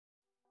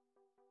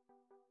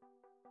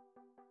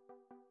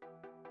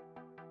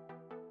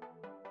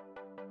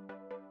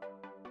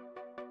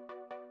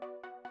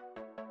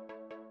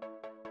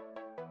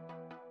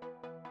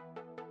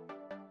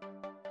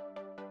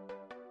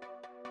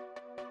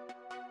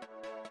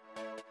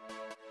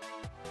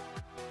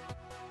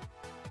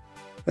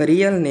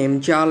Real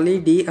name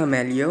Charli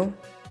Amelio.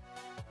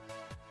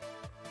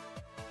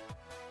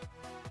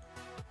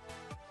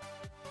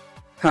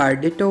 Her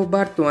date of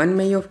birth 1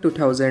 May of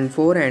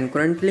 2004 and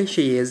currently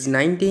she is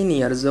 19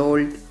 years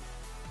old.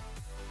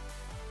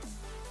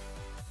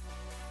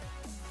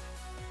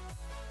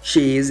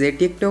 She is a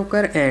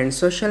TikToker and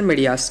social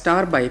media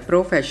star by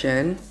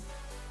profession.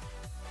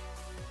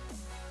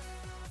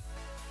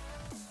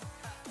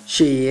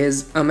 She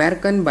is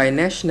American by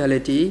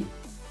nationality.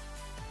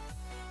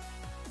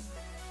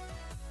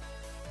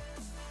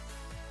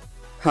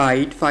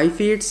 Height 5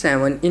 feet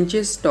 7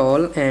 inches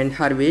tall and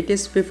her weight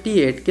is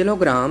 58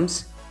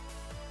 kilograms.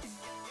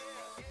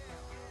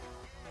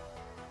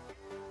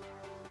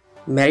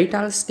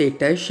 Marital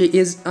status, she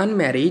is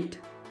unmarried.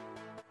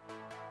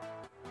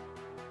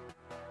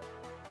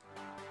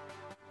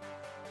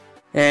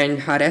 And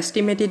her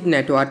estimated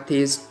net worth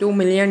is $2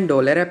 million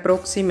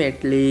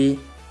approximately.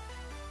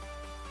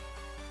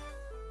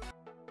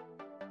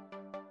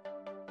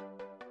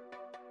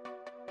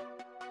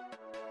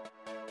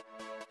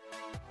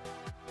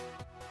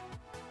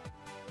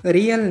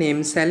 Real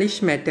name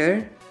Salish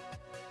matter.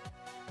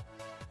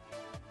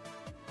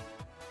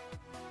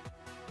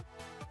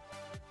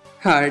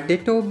 Her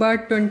date of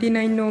birth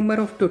 29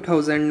 November of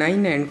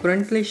 2009 and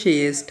currently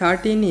she is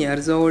 13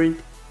 years old.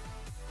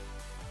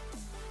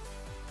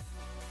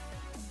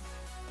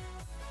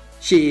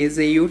 She is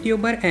a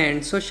YouTuber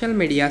and social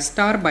media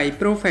star by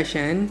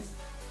profession.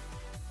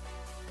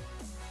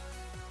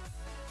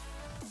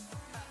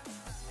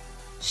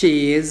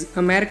 She is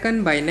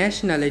American by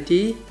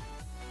nationality.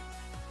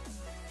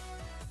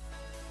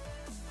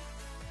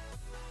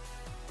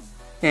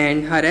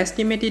 And her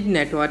estimated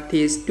net worth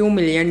is $2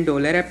 million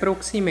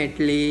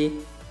approximately.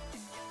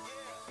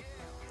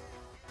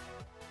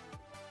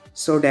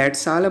 So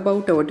that's all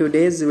about our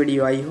today's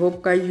video. I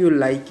hope guys you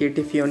like it.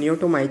 If you're new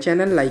to my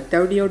channel, like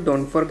the video,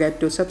 don't forget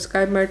to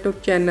subscribe my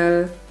YouTube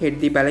channel. Hit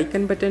the bell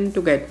icon button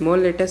to get more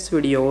latest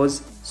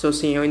videos. So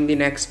see you in the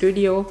next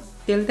video.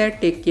 Till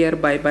that, take care.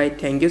 Bye bye.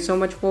 Thank you so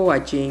much for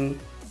watching.